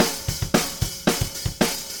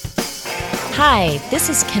Hi, this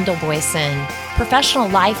is Kendall Boyson, professional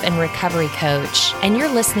life and recovery coach, and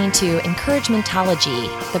you're listening to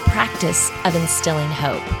Encouragementology, the practice of instilling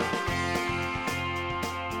hope.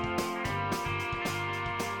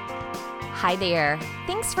 Hi there.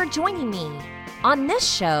 Thanks for joining me. On this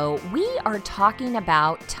show, we are talking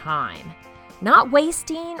about time. Not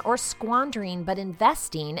wasting or squandering, but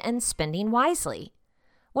investing and spending wisely.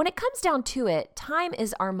 When it comes down to it, time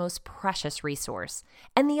is our most precious resource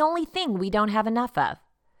and the only thing we don't have enough of.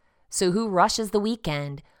 So who rushes the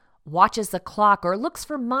weekend, watches the clock, or looks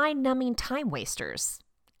for mind-numbing time wasters?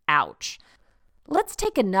 Ouch. Let's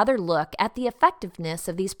take another look at the effectiveness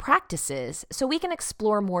of these practices so we can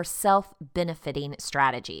explore more self-benefiting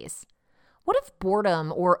strategies. What if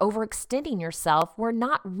boredom or overextending yourself were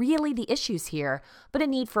not really the issues here, but a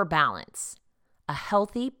need for balance? A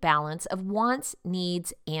healthy balance of wants,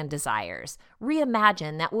 needs, and desires.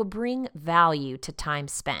 Reimagine that will bring value to time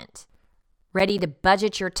spent. Ready to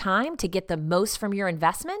budget your time to get the most from your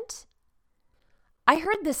investment? I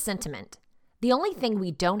heard this sentiment. The only thing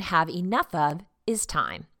we don't have enough of is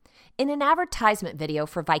time, in an advertisement video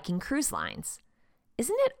for Viking Cruise Lines.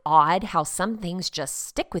 Isn't it odd how some things just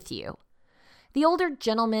stick with you? The older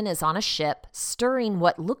gentleman is on a ship, stirring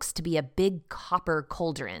what looks to be a big copper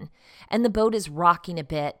cauldron, and the boat is rocking a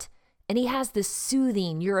bit, and he has this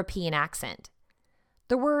soothing European accent.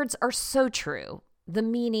 The words are so true, the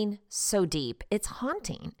meaning so deep, it's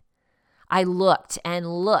haunting. I looked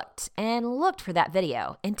and looked and looked for that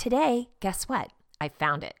video, and today, guess what? I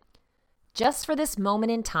found it. Just for this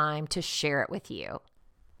moment in time to share it with you.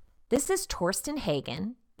 This is Torsten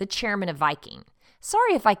Hagen, the chairman of Viking.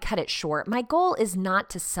 Sorry if I cut it short. My goal is not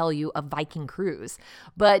to sell you a Viking cruise,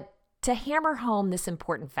 but to hammer home this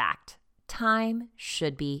important fact. Time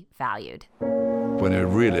should be valued. When you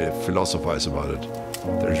really philosophize about it,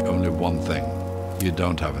 there's only one thing you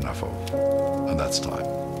don't have enough of, and that's time.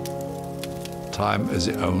 Time is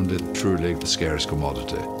the only truly scarce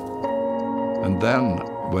commodity. And then,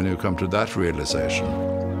 when you come to that realization,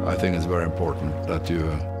 I think it's very important that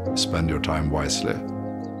you spend your time wisely.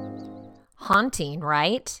 Haunting,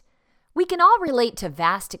 right? We can all relate to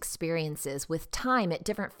vast experiences with time at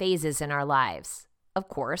different phases in our lives. Of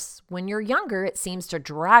course, when you're younger, it seems to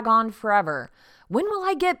drag on forever. When will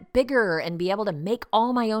I get bigger and be able to make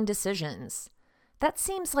all my own decisions? That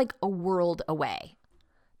seems like a world away.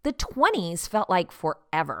 The 20s felt like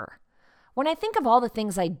forever. When I think of all the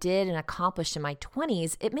things I did and accomplished in my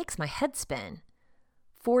 20s, it makes my head spin.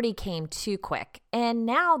 40 came too quick, and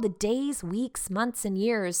now the days, weeks, months, and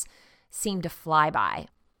years seem to fly by.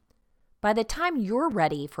 By the time you're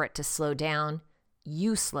ready for it to slow down,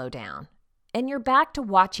 you slow down, and you're back to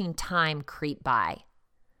watching time creep by.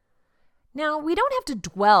 Now, we don't have to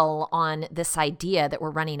dwell on this idea that we're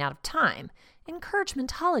running out of time.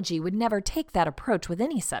 Encouragementology would never take that approach with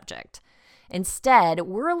any subject. Instead,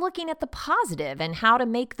 we're looking at the positive and how to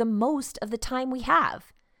make the most of the time we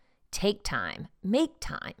have. Take time, make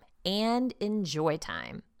time, and enjoy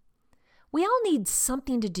time. We all need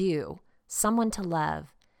something to do, someone to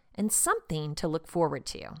love, and something to look forward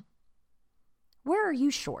to. Where are you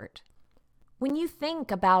short? When you think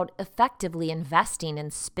about effectively investing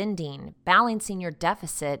and spending, balancing your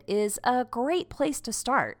deficit is a great place to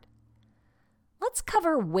start. Let's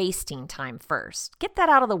cover wasting time first. Get that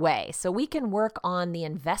out of the way so we can work on the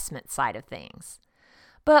investment side of things.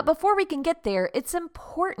 But before we can get there, it's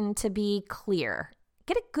important to be clear.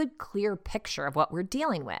 Get a good, clear picture of what we're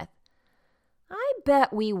dealing with. I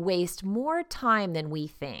bet we waste more time than we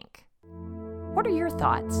think. What are your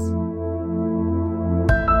thoughts?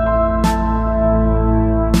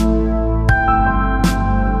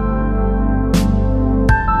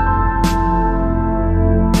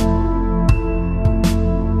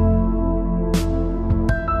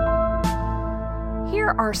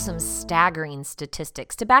 Here are some staggering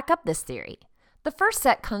statistics to back up this theory. The first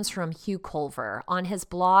set comes from Hugh Culver on his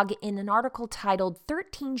blog in an article titled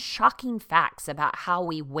 13 Shocking Facts About How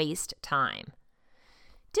We Waste Time.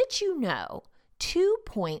 Did you know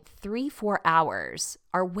 2.34 hours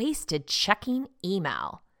are wasted checking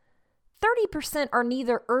email? 30% are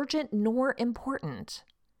neither urgent nor important.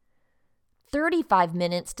 35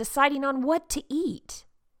 minutes deciding on what to eat.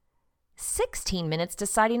 16 minutes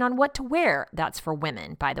deciding on what to wear. That's for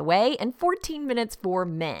women, by the way, and 14 minutes for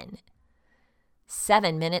men.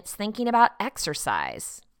 7 minutes thinking about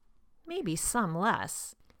exercise. Maybe some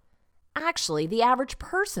less. Actually, the average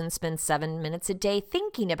person spends 7 minutes a day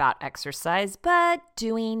thinking about exercise, but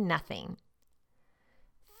doing nothing.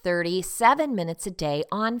 37 minutes a day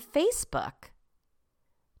on Facebook.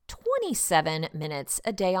 27 minutes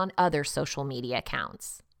a day on other social media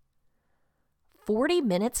accounts. 40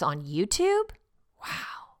 minutes on YouTube?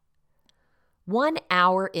 Wow. 1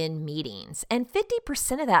 hour in meetings, and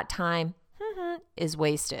 50% of that time is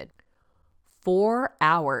wasted. 4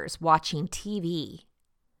 hours watching TV.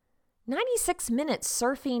 96 minutes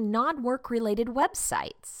surfing non-work-related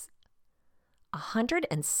websites.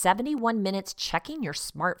 171 minutes checking your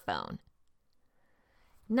smartphone.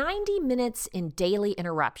 90 minutes in daily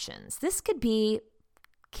interruptions. This could be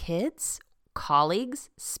kids, colleagues,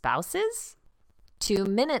 spouses. 2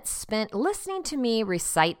 minutes spent listening to me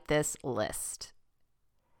recite this list.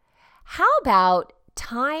 How about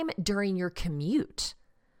time during your commute?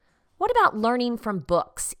 What about learning from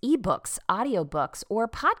books, ebooks, audiobooks, or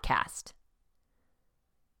podcast?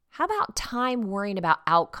 How about time worrying about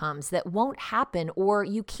outcomes that won't happen or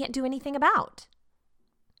you can't do anything about?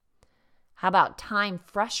 How about time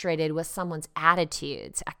frustrated with someone's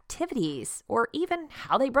attitudes, activities, or even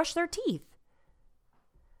how they brush their teeth?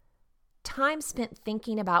 Time spent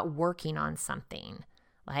thinking about working on something,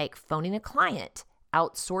 like phoning a client,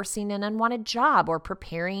 outsourcing an unwanted job, or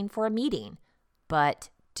preparing for a meeting, but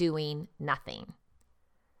doing nothing.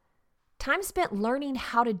 Time spent learning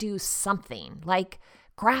how to do something, like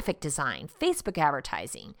graphic design, Facebook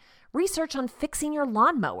advertising, research on fixing your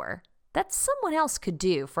lawnmower, that someone else could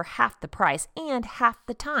do for half the price and half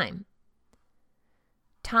the time.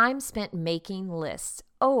 Time spent making lists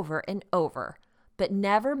over and over, but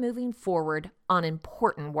never moving forward on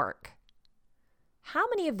important work. How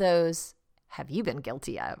many of those have you been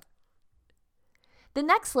guilty of? The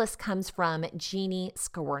next list comes from Jeannie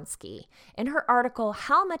Skowronski in her article,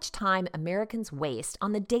 How Much Time Americans Waste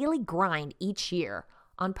on the Daily Grind Each Year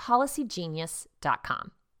on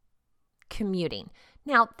PolicyGenius.com. Commuting.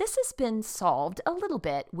 Now, this has been solved a little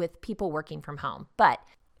bit with people working from home, but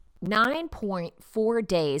 9.4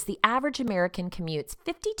 days, the average American commutes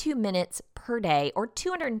 52 minutes per day or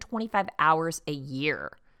 225 hours a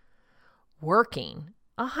year. Working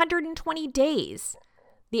 120 days.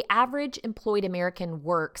 The average employed American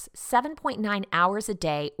works 7.9 hours a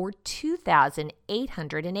day or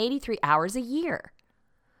 2,883 hours a year.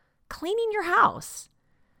 Cleaning your house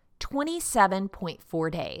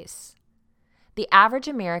 27.4 days. The average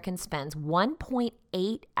American spends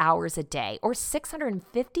 1.8 hours a day or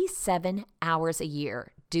 657 hours a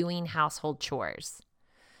year doing household chores.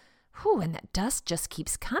 Whew, and that dust just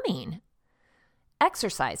keeps coming.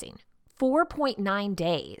 Exercising, 4.9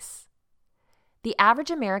 days. The average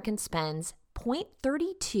American spends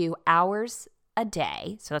 0.32 hours a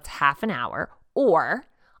day, so that's half an hour, or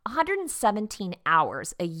 117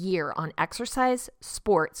 hours a year on exercise,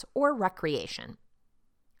 sports, or recreation.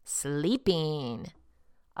 Sleeping,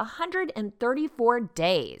 134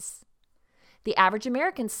 days. The average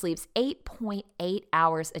American sleeps 8.8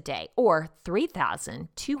 hours a day, or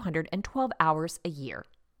 3,212 hours a year.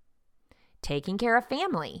 Taking care of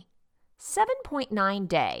family, 7.9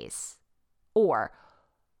 days, or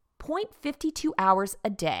 0.52 hours a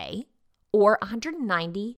day, or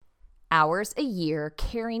 190 hours a year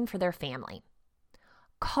caring for their family.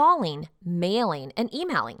 Calling, mailing, and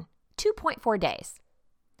emailing, 2.4 days.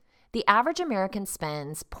 The average American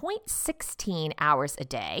spends 0.16 hours a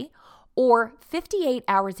day or 58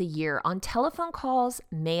 hours a year on telephone calls,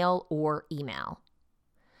 mail, or email.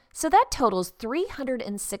 So that totals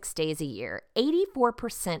 306 days a year,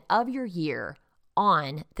 84% of your year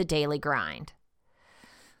on the daily grind.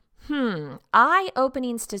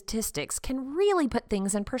 Eye-opening statistics can really put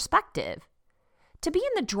things in perspective. To be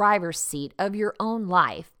in the driver's seat of your own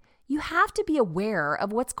life, you have to be aware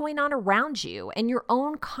of what's going on around you and your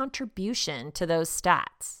own contribution to those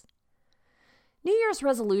stats. New Year's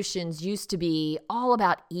resolutions used to be all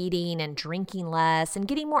about eating and drinking less and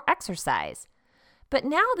getting more exercise. But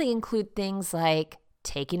now they include things like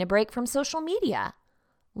taking a break from social media,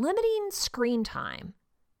 limiting screen time,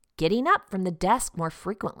 getting up from the desk more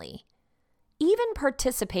frequently, even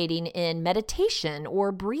participating in meditation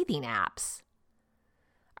or breathing apps.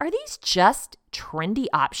 Are these just trendy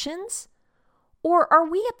options? Or are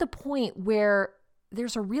we at the point where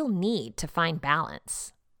there's a real need to find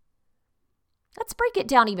balance? Let's break it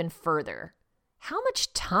down even further. How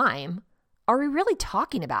much time are we really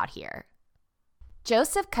talking about here?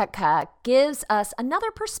 Joseph Kutka gives us another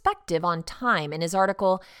perspective on time in his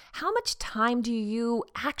article, How Much Time Do You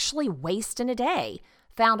Actually Waste in a Day?,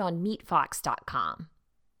 found on meetfox.com.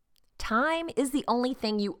 Time is the only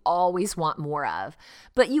thing you always want more of,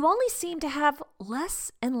 but you only seem to have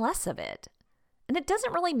less and less of it. And it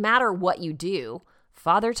doesn't really matter what you do.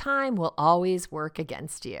 Father Time will always work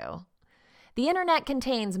against you. The internet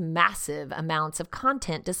contains massive amounts of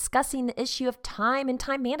content discussing the issue of time and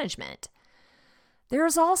time management.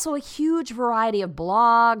 There's also a huge variety of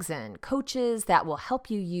blogs and coaches that will help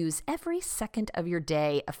you use every second of your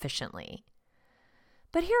day efficiently.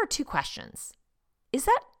 But here are 2 questions. Is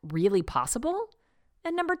that really possible?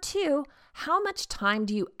 And number 2, how much time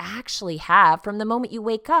do you actually have from the moment you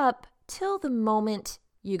wake up till the moment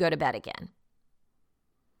you go to bed again?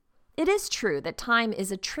 It is true that time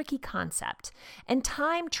is a tricky concept, and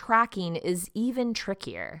time tracking is even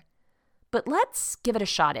trickier. But let's give it a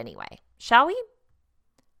shot anyway, shall we?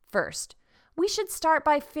 First, we should start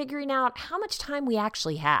by figuring out how much time we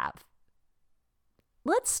actually have.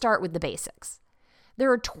 Let's start with the basics.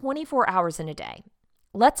 There are 24 hours in a day.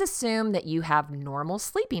 Let's assume that you have normal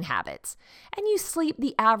sleeping habits and you sleep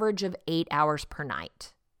the average of 8 hours per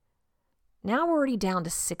night. Now we're already down to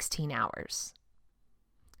 16 hours.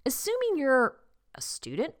 Assuming you're a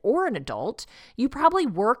student or an adult, you probably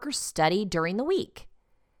work or study during the week.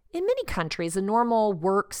 In many countries, a normal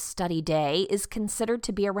work-study day is considered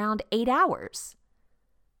to be around 8 hours.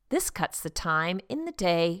 This cuts the time in the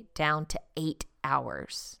day down to 8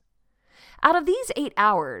 hours. Out of these 8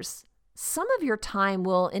 hours, some of your time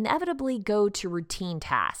will inevitably go to routine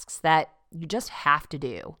tasks that you just have to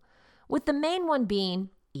do, with the main one being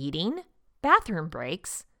eating, bathroom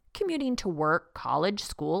breaks, commuting to work, college,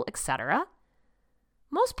 school, etc.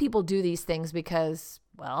 Most people do these things because,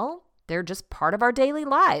 well, they're just part of our daily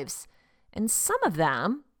lives. And some of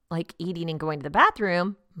them, like eating and going to the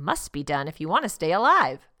bathroom, must be done if you want to stay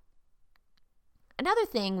alive. Another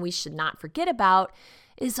thing we should not forget about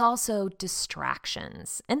is also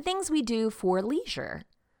distractions and things we do for leisure.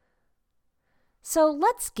 So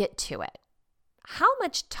let's get to it. How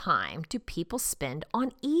much time do people spend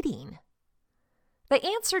on eating? The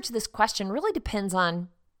answer to this question really depends on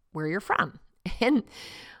where you're from and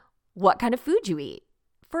what kind of food you eat.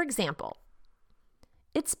 For example,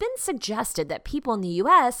 it's been suggested that people in the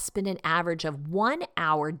U.S. spend an average of 1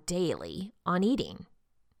 hour daily on eating,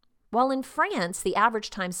 while in France, the average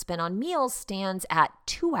time spent on meals stands at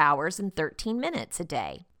 2 hours and 13 minutes a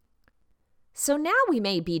day. So now we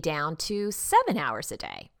may be down to 7 hours a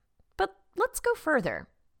day. But let's go further.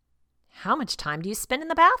 How much time do you spend in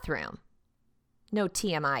the bathroom? No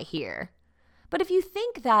TMI here. But if you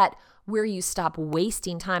think that where you stop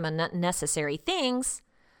wasting time on unnecessary things,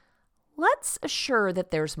 let's assure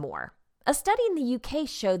that there's more. A study in the UK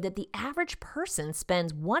showed that the average person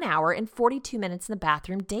spends 1 hour and 42 minutes in the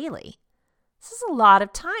bathroom daily. This is a lot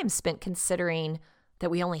of time spent considering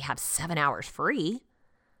that we only have 7 hours free.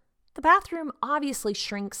 The bathroom obviously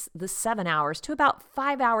shrinks the 7 hours to about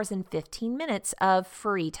 5 hours and 15 minutes of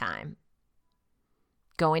free time.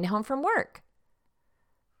 Going home from work.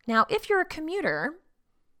 Now, if you're a commuter,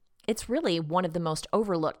 it's really one of the most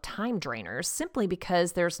overlooked time drainers simply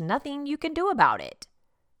because there's nothing you can do about it.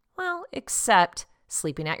 Well, except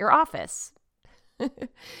sleeping at your office.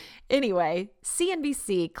 Anyway,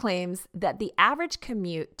 CNBC claims that the average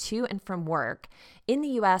commute to and from work in the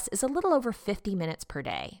U.S. is a little over 50 minutes per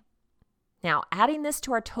day. Now, adding this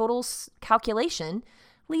to our total calculation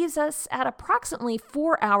leaves us at approximately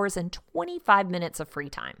 4 hours and 25 minutes of free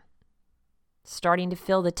time. Starting to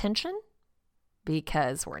feel the tension?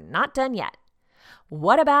 Because we're not done yet.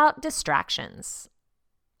 What about distractions?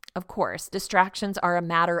 Of course, distractions are a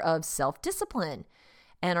matter of self-discipline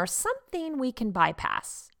and are something we can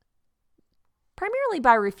bypass, primarily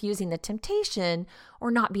by refusing the temptation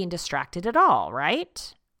or not being distracted at all,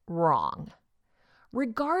 right? Wrong.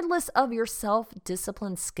 Regardless of your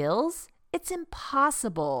self-discipline skills, it's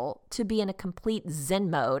impossible to be in a complete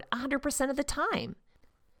Zen mode 100% of the time.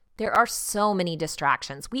 There are so many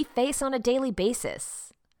distractions we face on a daily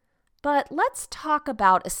basis. But let's talk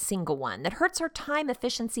about a single one that hurts our time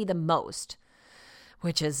efficiency the most,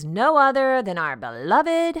 which is no other than our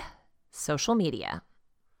beloved social media.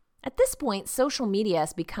 At this point, social media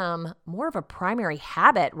has become more of a primary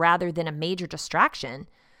habit rather than a major distraction,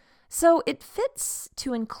 so it fits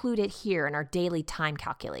to include it here in our daily time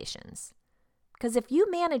calculations. Because if you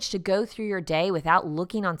manage to go through your day without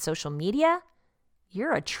looking on social media,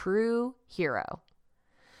 you're a true hero.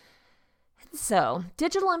 So,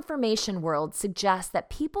 Digital Information World suggests that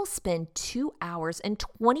people spend 2 hours and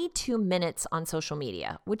 22 minutes on social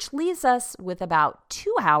media, which leaves us with about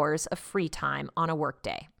 2 hours of free time on a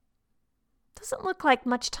workday. Doesn't look like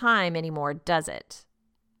much time anymore, does it?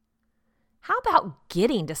 How about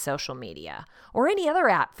getting to social media, or any other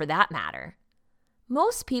app for that matter?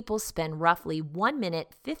 Most people spend roughly 1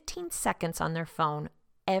 minute, 15 seconds on their phone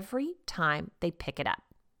every time they pick it up.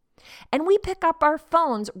 And we pick up our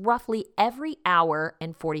phones roughly every hour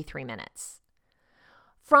and 43 minutes.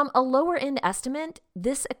 From a lower end estimate,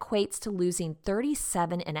 this equates to losing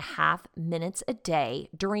 37.5 minutes a day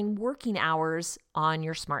during working hours on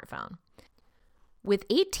your smartphone, with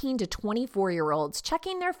 18 to 24-year-olds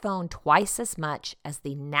checking their phone twice as much as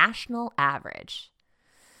the national average.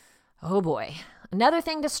 Oh boy, another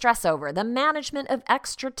thing to stress over, the management of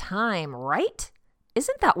extra time, right?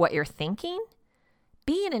 Isn't that what you're thinking?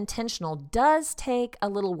 Being intentional does take a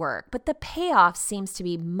little work, but the payoff seems to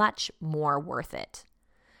be much more worth it.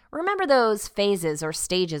 Remember those phases or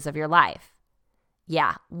stages of your life?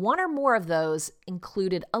 Yeah, one or more of those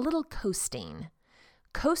included a little coasting.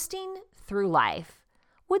 Coasting through life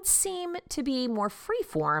would seem to be more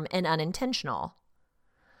freeform and unintentional.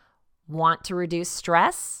 Want to reduce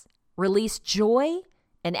stress, release joy,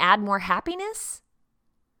 and add more happiness?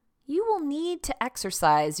 You will need to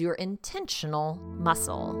exercise your intentional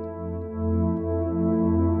muscle.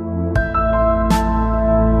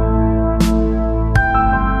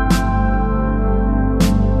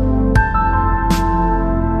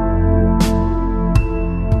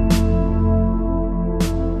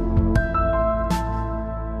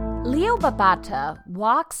 Leo Babauta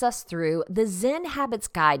walks us through the Zen Habits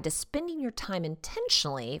Guide to Spending Your Time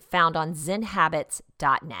Intentionally, found on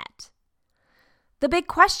zenhabits.net. The big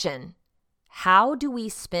question: how do we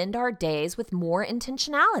spend our days with more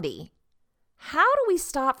intentionality? How do we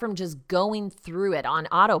stop from just going through it on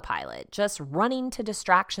autopilot, just running to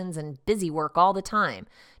distractions and busy work all the time,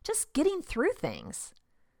 just getting through things?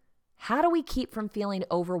 How do we keep from feeling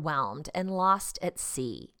overwhelmed and lost at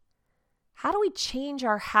sea? How do we change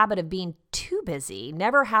our habit of being too busy,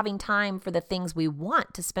 never having time for the things we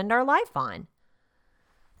want to spend our life on?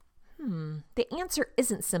 The answer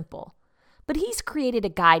isn't simple, but he's created a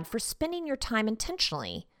guide for spending your time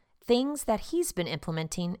intentionally, things that he's been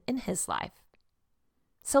implementing in his life.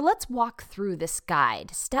 So let's walk through this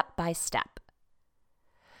guide step by step.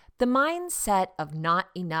 The mindset of not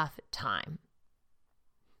enough time.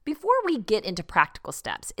 Before we get into practical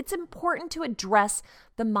steps, it's important to address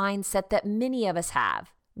the mindset that many of us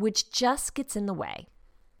have, which just gets in the way.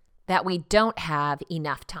 That we don't have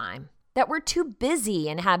enough time, that we're too busy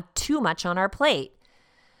and have too much on our plate.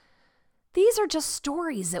 These are just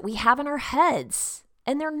stories that we have in our heads,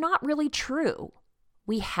 and they're not really true.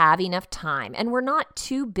 We have enough time, and we're not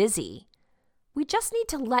too busy. We just need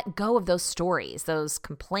to let go of those stories, those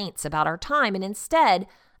complaints about our time, and instead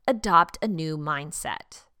adopt a new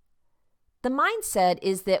mindset. The mindset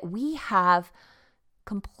is that we have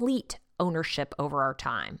complete ownership over our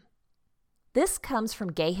time. This comes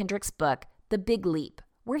from Gay Hendricks' book, The Big Leap,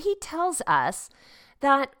 where he tells us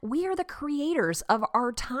that we are the creators of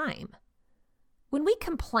our time. When we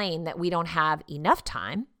complain that we don't have enough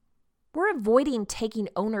time, we're avoiding taking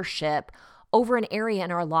ownership over an area in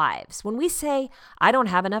our lives. When we say, I don't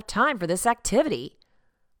have enough time for this activity,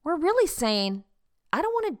 we're really saying, I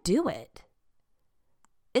don't want to do it.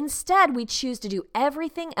 Instead, we choose to do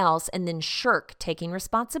everything else and then shirk taking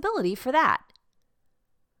responsibility for that.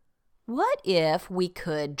 What if we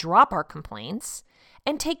could drop our complaints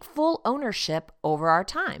and take full ownership over our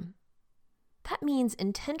time? That means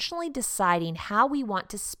intentionally deciding how we want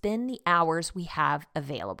to spend the hours we have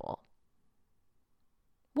available.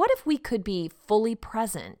 What if we could be fully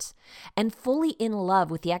present and fully in love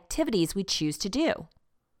with the activities we choose to do?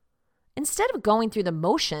 Instead of going through the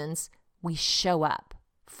motions, we show up,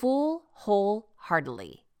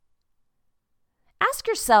 wholeheartedly. Ask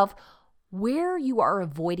yourself where you are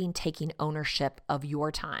avoiding taking ownership of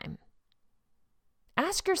your time.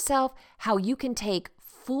 Ask yourself how you can take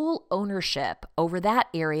full ownership over that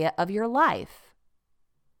area of your life.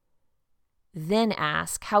 Then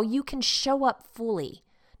ask how you can show up fully,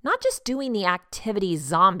 not just doing the activity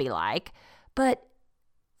zombie-like, but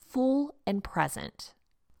full and present.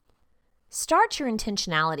 Start your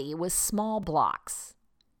intentionality with small blocks.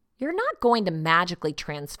 You're not going to magically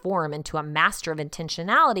transform into a master of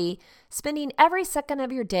intentionality, spending every second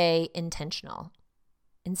of your day intentional.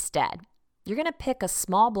 Instead, you're going to pick a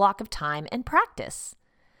small block of time and practice,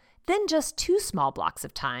 then just 2 small blocks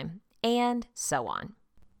of time, and so on.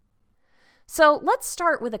 So let's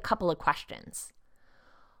start with a couple of questions.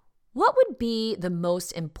 What would be the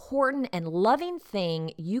most important and loving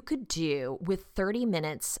thing you could do with 30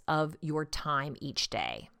 minutes of your time each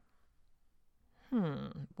day?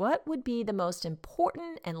 What would be the most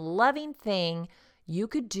important and loving thing you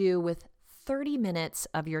could do with 30 minutes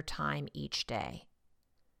of your time each day?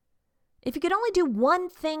 If you could only do one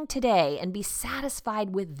thing today and be satisfied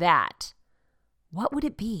with that, what would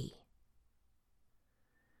it be?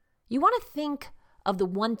 You want to think of the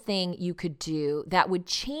one thing you could do that would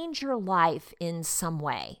change your life in some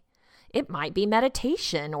way. It might be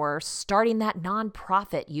meditation or starting that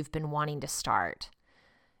nonprofit you've been wanting to start.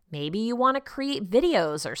 Maybe you want to create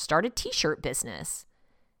videos or start a t-shirt business.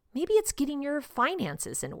 Maybe it's getting your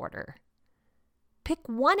finances in order. Pick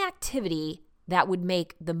one activity that would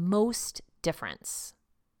make the most difference.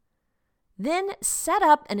 Then set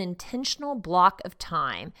up an intentional block of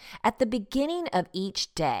time at the beginning of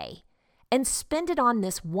each day and spend it on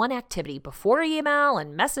this one activity before email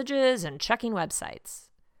and messages and checking websites.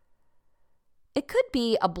 It could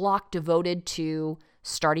be a block devoted to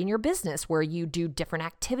starting your business where you do different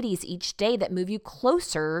activities each day that move you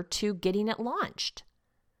closer to getting it launched.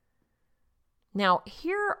 Now,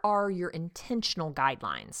 here are your intentional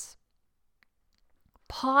guidelines.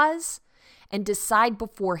 Pause and decide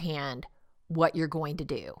beforehand what you're going to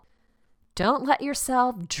do. Don't let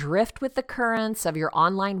yourself drift with the currents of your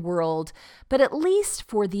online world, but at least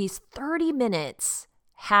for these 30 minutes,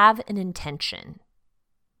 have an intention.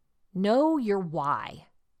 Know your why.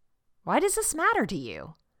 Why does this matter to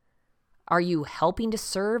you? Are you helping to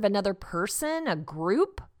serve another person, a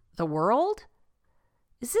group, the world?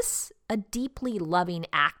 Is this a deeply loving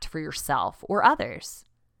act for yourself or others?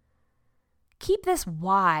 Keep this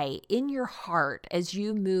why in your heart as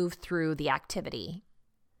you move through the activity.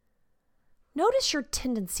 Notice your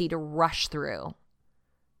tendency to rush through.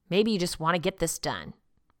 Maybe you just want to get this done.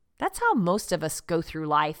 That's how most of us go through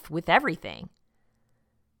life with everything.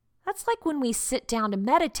 That's like when we sit down to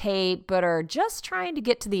meditate but are just trying to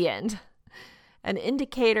get to the end. An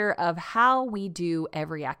indicator of how we do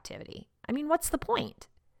every activity. I mean, what's the point?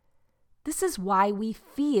 This is why we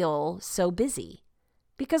feel so busy.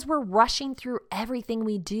 Because we're rushing through everything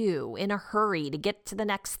we do in a hurry to get to the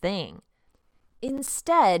next thing.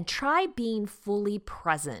 Instead, try being fully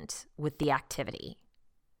present with the activity.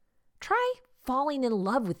 Try falling in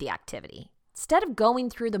love with the activity. Instead of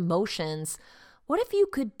going through the motions, what if you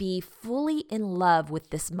could be fully in love with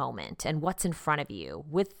this moment and what's in front of you,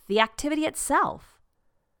 with the activity itself,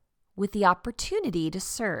 with the opportunity to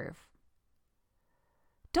serve?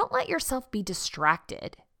 Don't let yourself be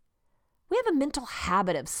distracted. We have a mental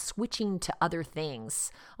habit of switching to other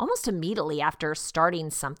things almost immediately after starting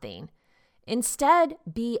something. Instead,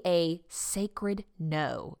 be a sacred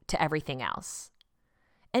no to everything else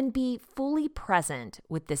and be fully present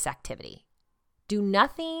with this activity. Do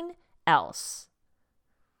nothing else.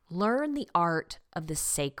 Learn the art of the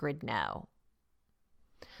sacred no.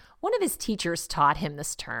 One of his teachers taught him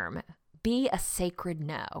this term, be a sacred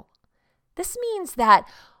no. This means that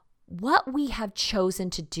what we have chosen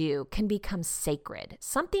to do can become sacred,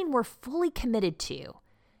 something we're fully committed to.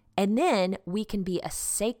 And then we can be a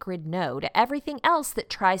sacred no to everything else that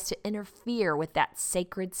tries to interfere with that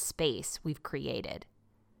sacred space we've created.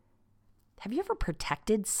 Have you ever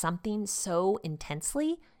protected something so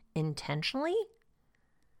intensely, intentionally?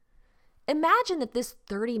 Imagine that this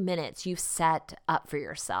 30 minutes you've set up for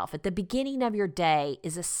yourself at the beginning of your day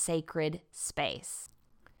is a sacred space.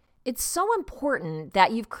 It's so important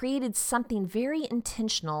that you've created something very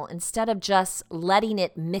intentional instead of just letting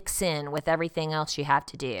it mix in with everything else you have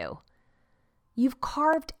to do. You've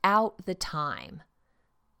carved out the time.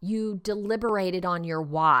 You deliberated on your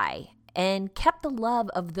why and kept the love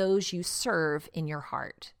of those you serve in your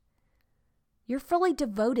heart. You're fully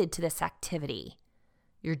devoted to this activity.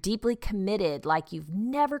 You're deeply committed like you've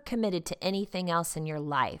never committed to anything else in your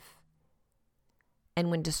life.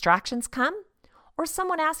 And when distractions come, or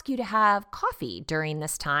someone asks you to have coffee during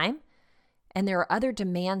this time, and there are other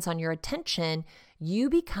demands on your attention, you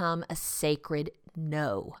become a sacred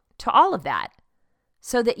no to all of that,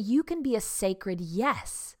 so that you can be a sacred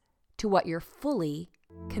yes to what you're fully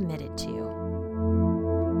committed to.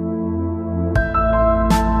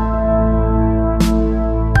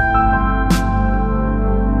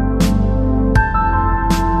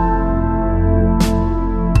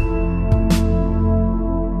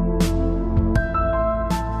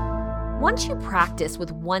 Once you practice with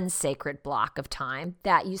one sacred block of time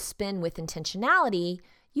that you spend with intentionality,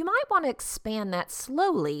 you might want to expand that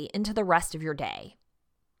slowly into the rest of your day.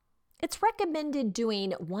 It's recommended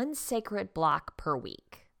doing one sacred block per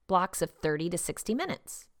week, blocks of 30 to 60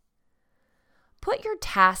 minutes. Put your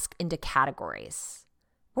task into categories.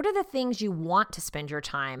 What are the things you want to spend your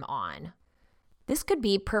time on? This could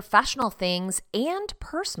be professional things and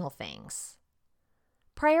personal things.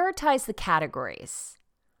 Prioritize the categories.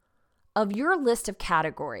 Of your list of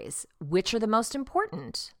categories, which are the most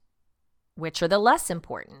important? Which are the less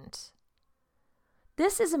important?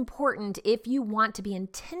 This is important if you want to be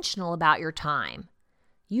intentional about your time.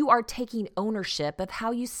 You are taking ownership of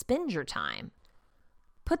how you spend your time.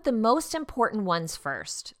 Put the most important ones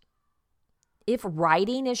first. If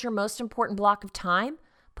writing is your most important block of time,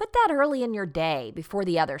 Put that early in your day before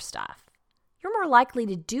the other stuff. You're more likely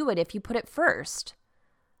to do it if you put it first.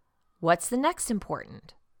 What's the next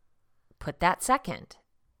important? Put that second.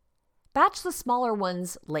 Batch the smaller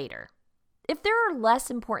ones later. If there are less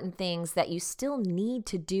important things that you still need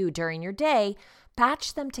to do during your day,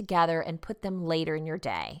 batch them together and put them later in your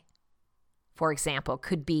day. For example,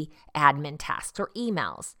 could be admin tasks or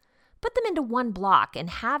emails. Put them into one block and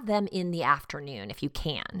have them in the afternoon if you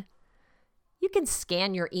can. You can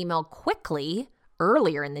scan your email quickly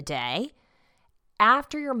earlier in the day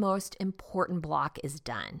after your most important block is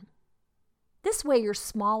done. This way, your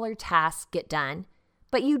smaller tasks get done,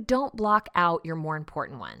 but you don't block out your more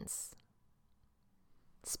important ones.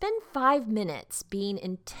 Spend 5 minutes being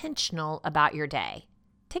intentional about your day.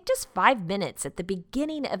 Take just 5 minutes at the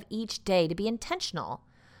beginning of each day to be intentional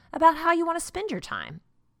about how you want to spend your time.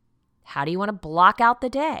 How do you want to block out the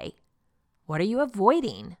day? What are you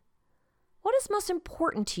avoiding? What is most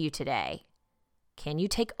important to you today? Can you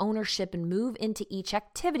take ownership and move into each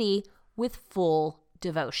activity with full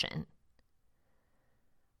devotion?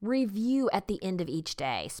 Review at the end of each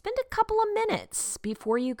day. Spend a couple of minutes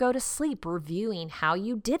before you go to sleep reviewing how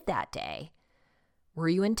you did that day. Were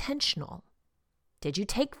you intentional? Did you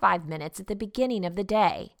take 5 minutes at the beginning of the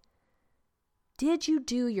day? Did you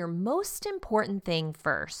do your most important thing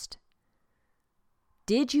first?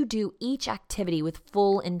 Did you do each activity with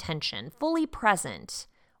full intention, fully present,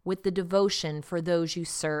 with the devotion for those you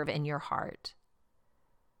serve in your heart?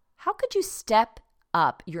 How could you step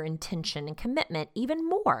up your intention and commitment even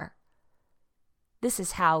more? This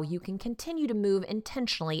is how you can continue to move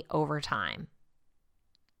intentionally over time.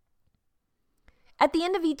 At the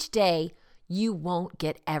end of each day, you won't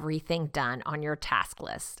get everything done on your task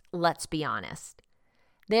list. Let's be honest.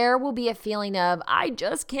 There will be a feeling of, I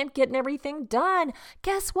just can't get everything done.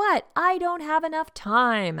 Guess what? I don't have enough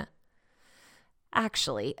time.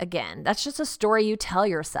 Actually, again, that's just a story you tell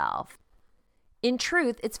yourself. In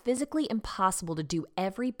truth, it's physically impossible to do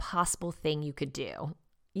every possible thing you could do.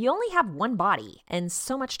 You only have one body and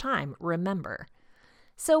so much time, remember.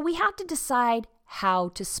 So we have to decide how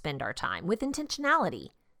to spend our time with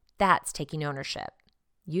intentionality. That's taking ownership.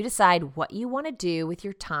 You decide what you want to do with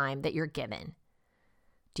your time that you're given.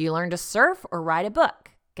 Do you learn to surf or write a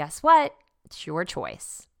book? Guess what? It's your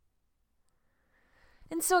choice.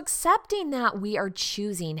 And so accepting that we are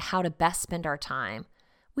choosing how to best spend our time,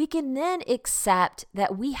 we can then accept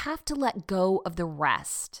that we have to let go of the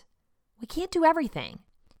rest. We can't do everything.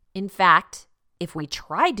 In fact, if we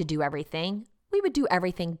tried to do everything, we would do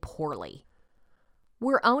everything poorly.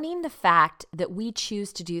 We're owning the fact that we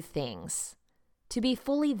choose to do things, to be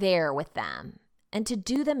fully there with them, and to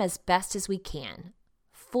do them as best as we can,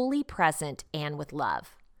 fully present and with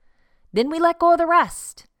love. Then we let go of the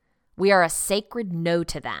rest. We are a sacred no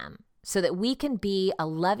to them so that we can be a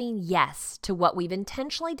loving yes to what we've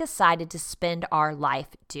intentionally decided to spend our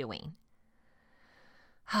life doing.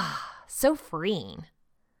 So freeing.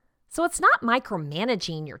 So it's not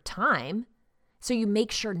micromanaging your time, so you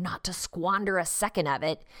make sure not to squander a second of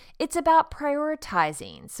it. It's about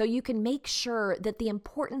prioritizing so you can make sure that the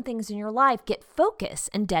important things in your life get focus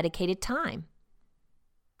and dedicated time.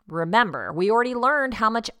 Remember, we already learned how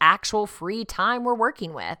much actual free time we're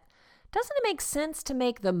working with. Doesn't it make sense to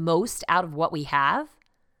make the most out of what we have?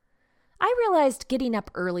 I realized getting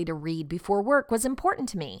up early to read before work was important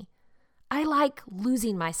to me. I like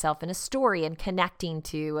losing myself in a story and connecting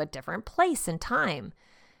to a different place and time,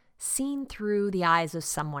 seen through the eyes of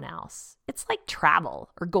someone else. It's like travel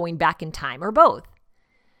or going back in time or both.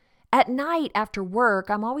 At night after work,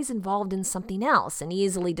 I'm always involved in something else and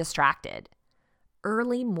easily distracted.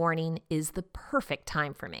 Early morning is the perfect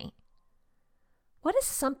time for me. What is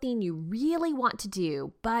something you really want to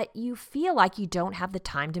do, but you feel like you don't have the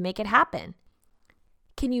time to make it happen?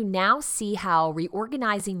 Can you now see how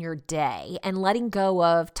reorganizing your day and letting go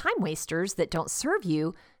of time wasters that don't serve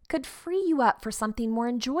you could free you up for something more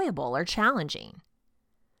enjoyable or challenging?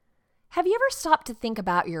 Have you ever stopped to think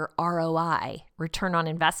about your ROI, return on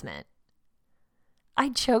investment? I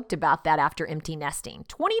joked about that after empty nesting.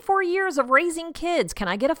 24 years of raising kids. Can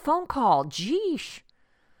I get a phone call? Geesh.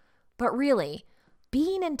 But really,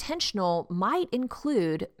 being intentional might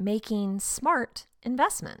include making smart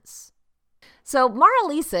investments. So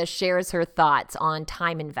Mara-Lisa shares her thoughts on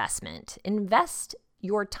time investment. Invest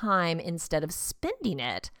your time instead of spending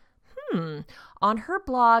it. On her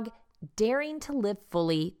blog,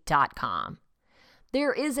 daringtolivefully.com.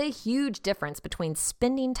 There is a huge difference between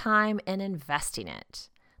spending time and investing it.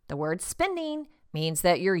 The word spending means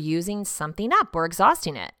that you're using something up or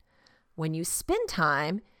exhausting it. When you spend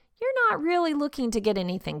time, you're not really looking to get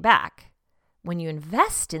anything back. When you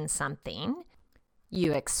invest in something,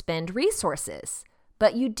 You expend resources,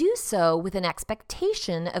 but you do so with an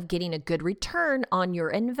expectation of getting a good return on your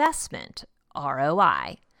investment,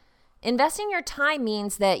 ROI. Investing your time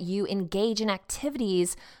means that you engage in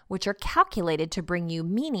activities which are calculated to bring you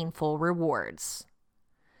meaningful rewards.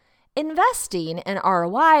 Investing and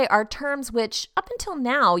ROI are terms which, up until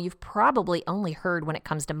now, you've probably only heard when it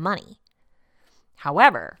comes to money.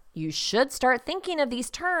 However, you should start thinking of these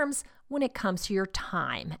terms when it comes to your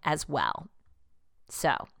time as well.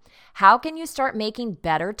 So, how can you start making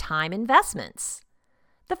better time investments?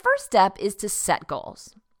 The first step is to set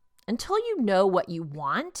goals. Until you know what you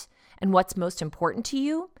want and what's most important to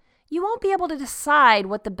you, you won't be able to decide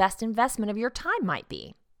what the best investment of your time might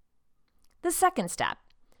be. The second step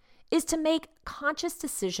is to make conscious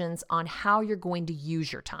decisions on how you're going to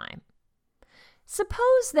use your time.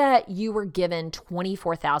 Suppose that you were given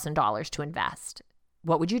 $24,000 to invest.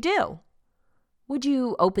 What would you do? Would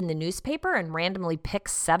you open the newspaper and randomly pick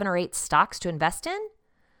 7 or 8 stocks to invest in?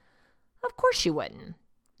 Of course you wouldn't.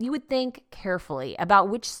 You would think carefully about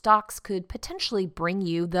which stocks could potentially bring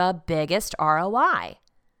you the biggest ROI.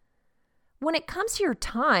 When it comes to your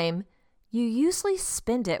time, you usually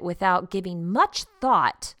spend it without giving much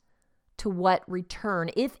thought to what return,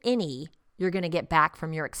 if any, you're going to get back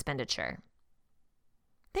from your expenditure.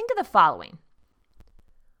 Think of the following.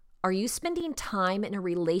 Are you spending time in a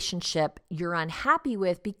relationship you're unhappy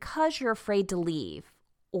with because you're afraid to leave?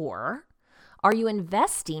 Or are you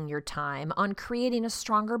investing your time on creating a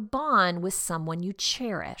stronger bond with someone you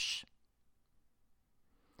cherish?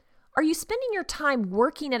 Are you spending your time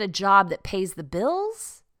working at a job that pays the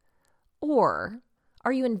bills? Or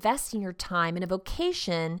are you investing your time in a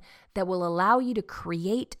vocation that will allow you to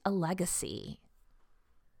create a legacy?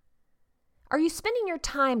 Are you spending your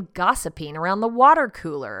time gossiping around the water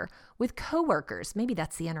cooler with coworkers? Maybe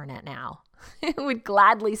that's the internet now. Who would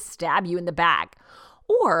gladly stab you in the back.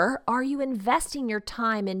 Or are you investing your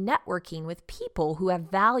time in networking with people who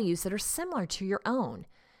have values that are similar to your own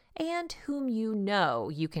and whom you know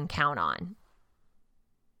you can count on?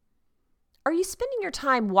 Are you spending your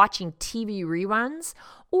time watching TV reruns,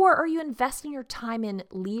 or are you investing your time in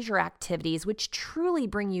leisure activities which truly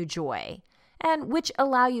bring you joy and which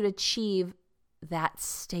allow you to achieve that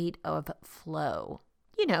state of flow?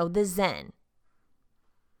 You know, the Zen.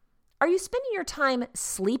 Are you spending your time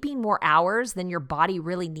sleeping more hours than your body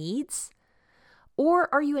really needs?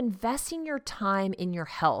 Or are you investing your time in your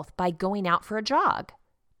health by going out for a jog,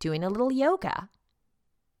 doing a little yoga?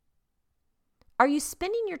 Are you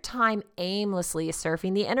spending your time aimlessly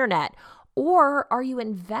surfing the internet? Or are you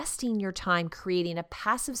investing your time creating a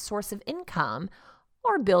passive source of income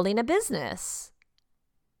or building a business?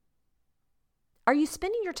 Are you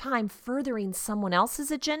spending your time furthering someone else's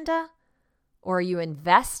agenda? Or are you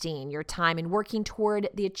investing your time in working toward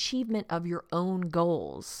the achievement of your own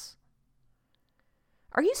goals?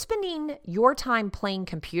 Are you spending your time playing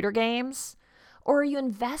computer games? Or are you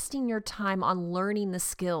investing your time on learning the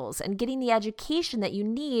skills and getting the education that you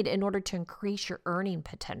need in order to increase your earning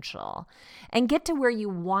potential and get to where you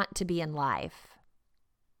want to be in life?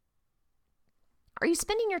 Are you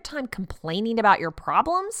spending your time complaining about your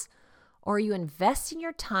problems? Or are you investing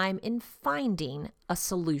your time in finding a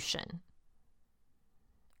solution?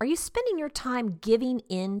 Are you spending your time giving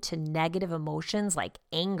in to negative emotions like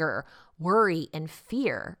anger, worry, and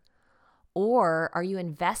fear? Or are you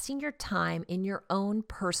investing your time in your own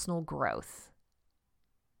personal growth?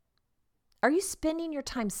 Are you spending your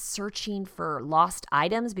time searching for lost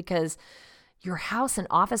items because your house and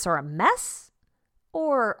office are a mess?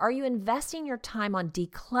 Or are you investing your time on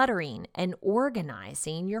decluttering and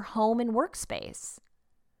organizing your home and workspace?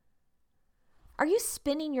 Are you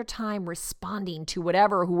spending your time responding to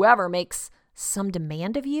whoever makes some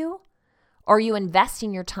demand of you? Or are you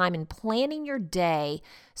investing your time in planning your day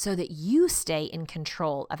so that you stay in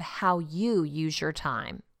control of how you use your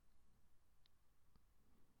time?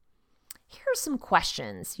 Here are some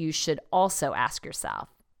questions you should also ask yourself.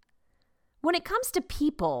 When it comes to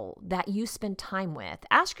people that you spend time with,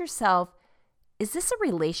 ask yourself, is this a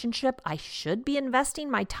relationship I should be investing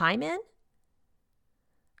my time in?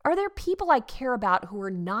 Are there people I care about who are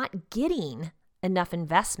not getting enough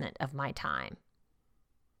investment of my time?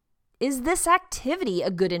 Is this activity a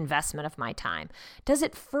good investment of my time? Does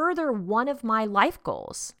it further one of my life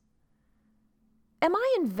goals? Am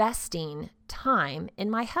I investing time in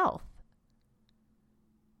my health?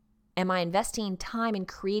 Am I investing time in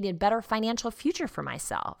creating a better financial future for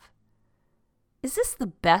myself? Is this the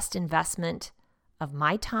best investment of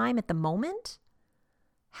my time at the moment?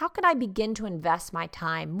 How can I begin to invest my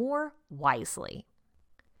time more wisely?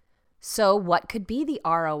 So what could be the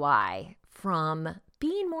ROI from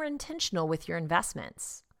being more intentional with your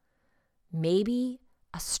investments. Maybe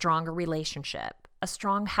a stronger relationship, a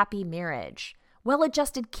strong, happy marriage,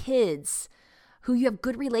 well-adjusted kids who you have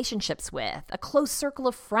good relationships with, a close circle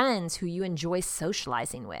of friends who you enjoy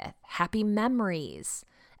socializing with, happy memories,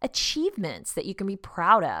 achievements that you can be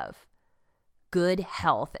proud of, good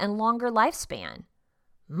health and longer lifespan,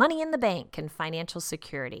 money in the bank and financial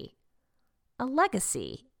security, a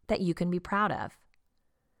legacy that you can be proud of.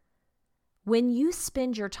 When you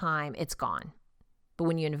spend your time, it's gone. But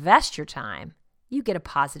when you invest your time, you get a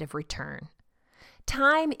positive return.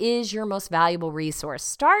 Time is your most valuable resource.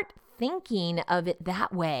 Start thinking of it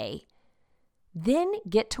that way. Then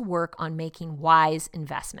get to work on making wise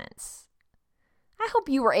investments. I hope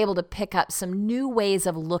you were able to pick up some new ways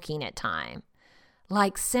of looking at time.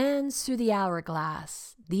 Like sands through the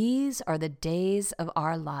hourglass, these are the days of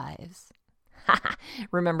our lives.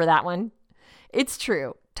 Remember that one? It's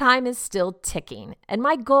true. Time is still ticking, and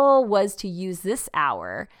my goal was to use this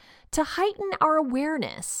hour to heighten our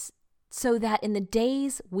awareness so that in the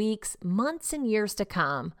days, weeks, months, and years to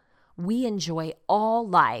come, we enjoy all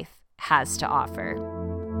life has to offer.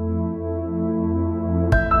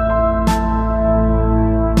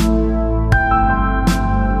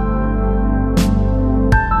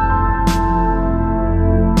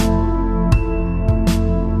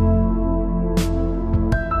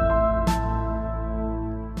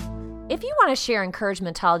 If you want to share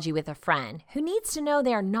Encouragementology with a friend who needs to know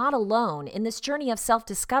they are not alone in this journey of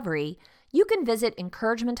self-discovery, you can visit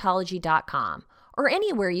encouragementology.com or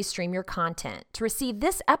anywhere you stream your content to receive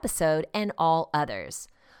this episode and all others.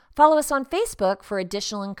 Follow us on Facebook for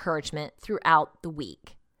additional encouragement throughout the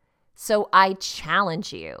week. So I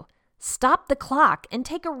challenge you, stop the clock and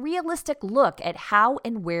take a realistic look at how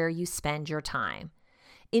and where you spend your time.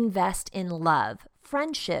 Invest in love,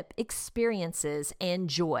 friendship, experiences, and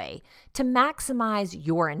joy to maximize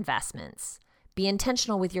your investments. Be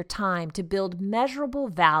intentional with your time to build measurable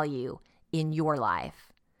value in your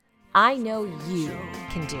life. I know you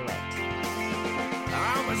can do it.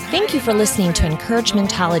 Thank you for listening to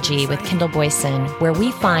Encouragementology with Kendall Boyson, where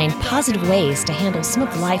we find positive ways to handle some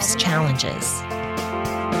of life's challenges.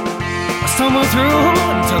 I stumbled through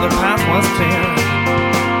until the path was clear.